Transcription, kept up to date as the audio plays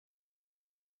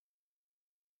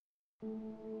All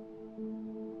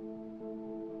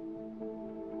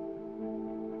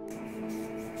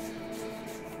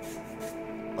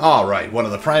right, one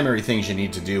of the primary things you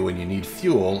need to do when you need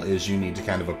fuel is you need to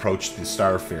kind of approach the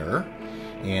Starfarer,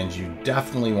 and you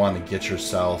definitely want to get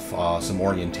yourself some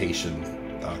orientated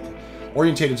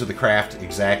to the craft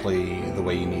exactly the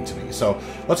way you need to be. So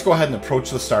let's go ahead and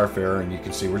approach the Starfarer, and you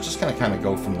can see we're just going to kind of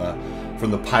go from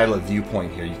the pilot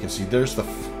viewpoint here. You can see here's the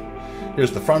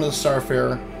front of the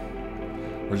Starfarer.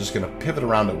 We're just going to pivot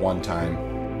around at one time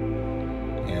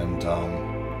and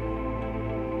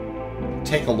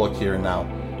take a look here now.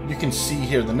 You can see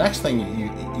here the next thing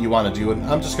you want to do, and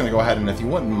I'm just going to go ahead and, if you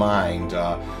wouldn't mind,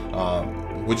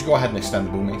 would you go ahead and extend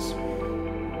the boom ace?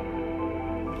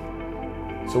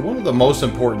 So one of the most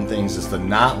important things is to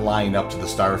not line up to the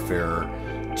Starfarer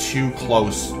too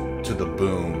close to the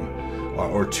boom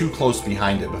or too close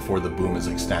behind it before the boom is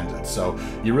extended. So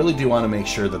you really do want to make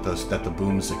sure that the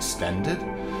boom is extended.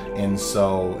 And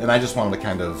I just wanted to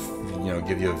kind of,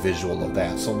 give you a visual of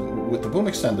that. So with the boom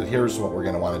extended, here's what we're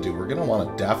going to want to do. We're going to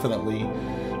want to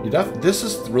this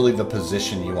is really the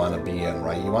position you want to be in,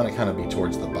 right? You want to kind of be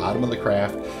towards the bottom of the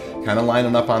craft, kind of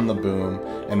lining up on the boom.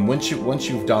 And once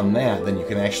you've done that, then you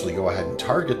can actually go ahead and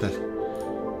target the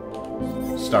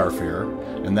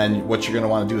Starfarer. And then what you're going to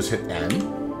want to do is hit N.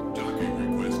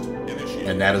 Docking request initiated.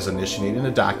 And that is initiating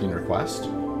a docking request.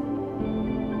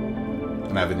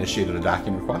 And I've initiated a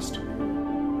docking request. I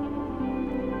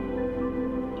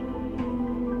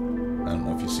don't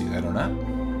know if you see that or not.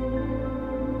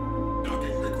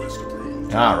 Docking request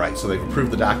approved. Alright, so they've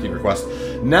approved the docking request.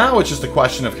 Now it's just a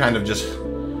question of kind of just,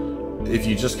 if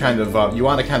you just kind of, you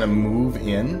want to kind of move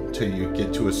in till you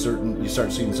get to you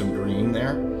start seeing some green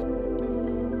there.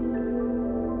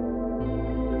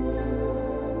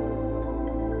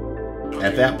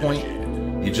 At that point,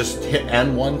 you just hit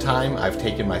N one time. I've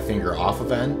taken my finger off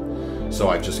of N. So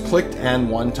I've just clicked N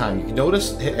one time. You can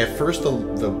notice at first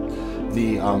the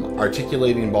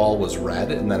articulating ball was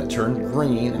red, and then it turned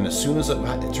green, and as soon as it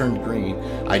turned green,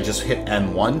 I just hit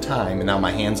N one time, and now my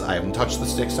hands, I haven't touched the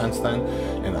stick since then,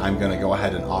 and I'm going to go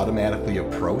ahead and automatically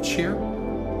approach here.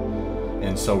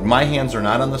 And so my hands are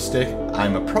not on the stick,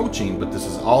 I'm approaching, but this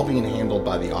is all being handled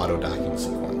by the auto docking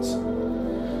sequence.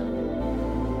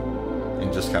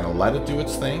 And just kind of let it do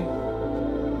its thing.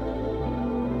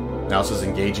 Now it says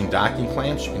engaging docking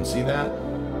clamps, you can see that.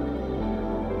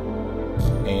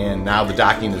 And now the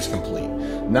docking is complete.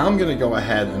 Now I'm going to go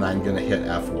ahead and I'm going to hit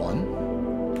F1.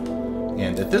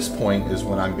 And at this point is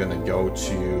when I'm going to go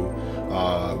to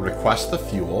request the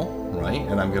fuel, right?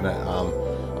 And I'm going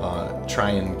to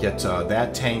try and get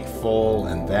that tank full,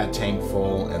 and that tank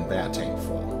full, and that tank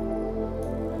full.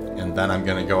 And then I'm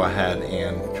going to go ahead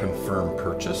and confirm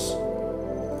purchase.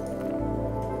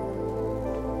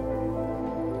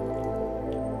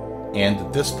 And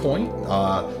at this point,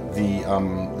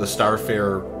 the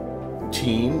Starfarer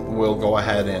team will go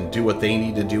ahead and do what they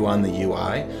need to do on the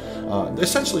UI.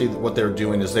 Essentially, what they're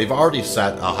doing is they've already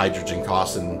set a hydrogen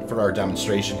cost, and for our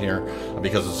demonstration here,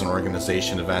 because it's an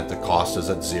organization event, the cost is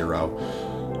at 0.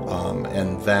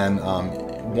 And then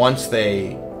once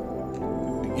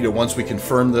we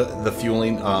confirm the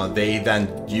fueling, they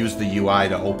then use the UI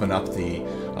to open up the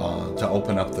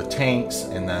tanks,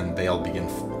 and then they'll begin.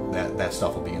 That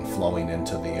stuff will begin flowing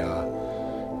into the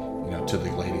to the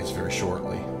Gladius very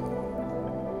shortly.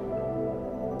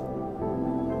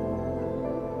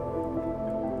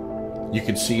 You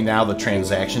can see now the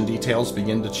transaction details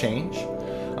begin to change.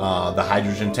 The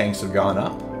hydrogen tanks have gone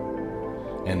up,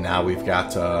 and now we've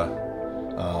got a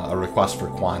request for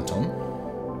quantum.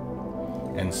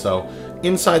 And so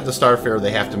inside the Starfarer,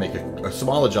 they have to make a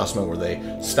small adjustment where they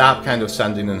stop kind of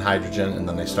sending in hydrogen, and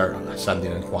then they start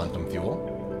sending in quantum fuel.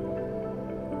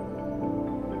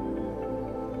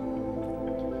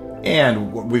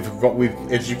 And we've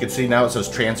as you can see now, it says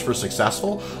transfer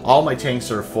successful. All my tanks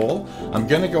are full. I'm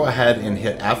going to go ahead and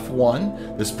hit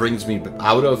F1. This brings me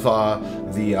out of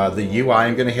the UI.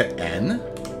 I'm going to hit N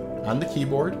on the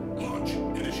keyboard. Launch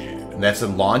initiated. And that's a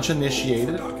launch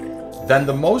initiated. Then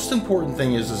the most important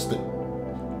thing is it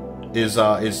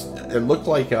looked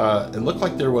like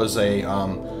there was a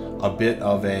bit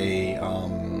of a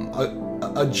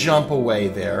jump away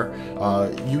there.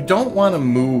 You don't want to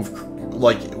move.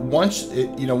 Like once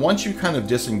you kind of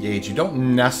disengage, you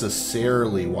don't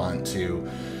necessarily want to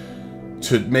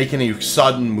make any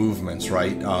sudden movements,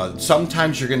 right?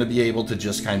 Sometimes you're going to be able to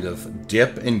just kind of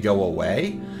dip and go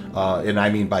away, and I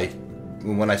mean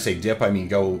when I say dip, I mean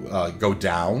go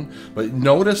down. But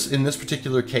notice in this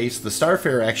particular case, the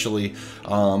Starfarer actually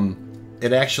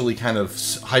it actually kind of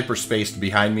hyperspaced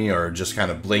behind me, or just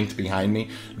kind of blinked behind me.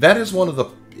 That is one of the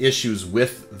issues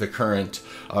with the current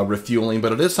refueling,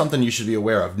 but it is something you should be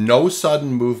aware of. No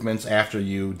sudden movements after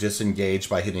you disengage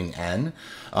by hitting N,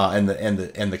 and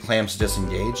the clamps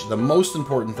disengage. The most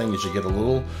important thing is you get a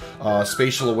little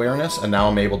spatial awareness, and now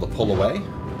I'm able to pull away,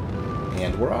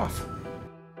 and we're off.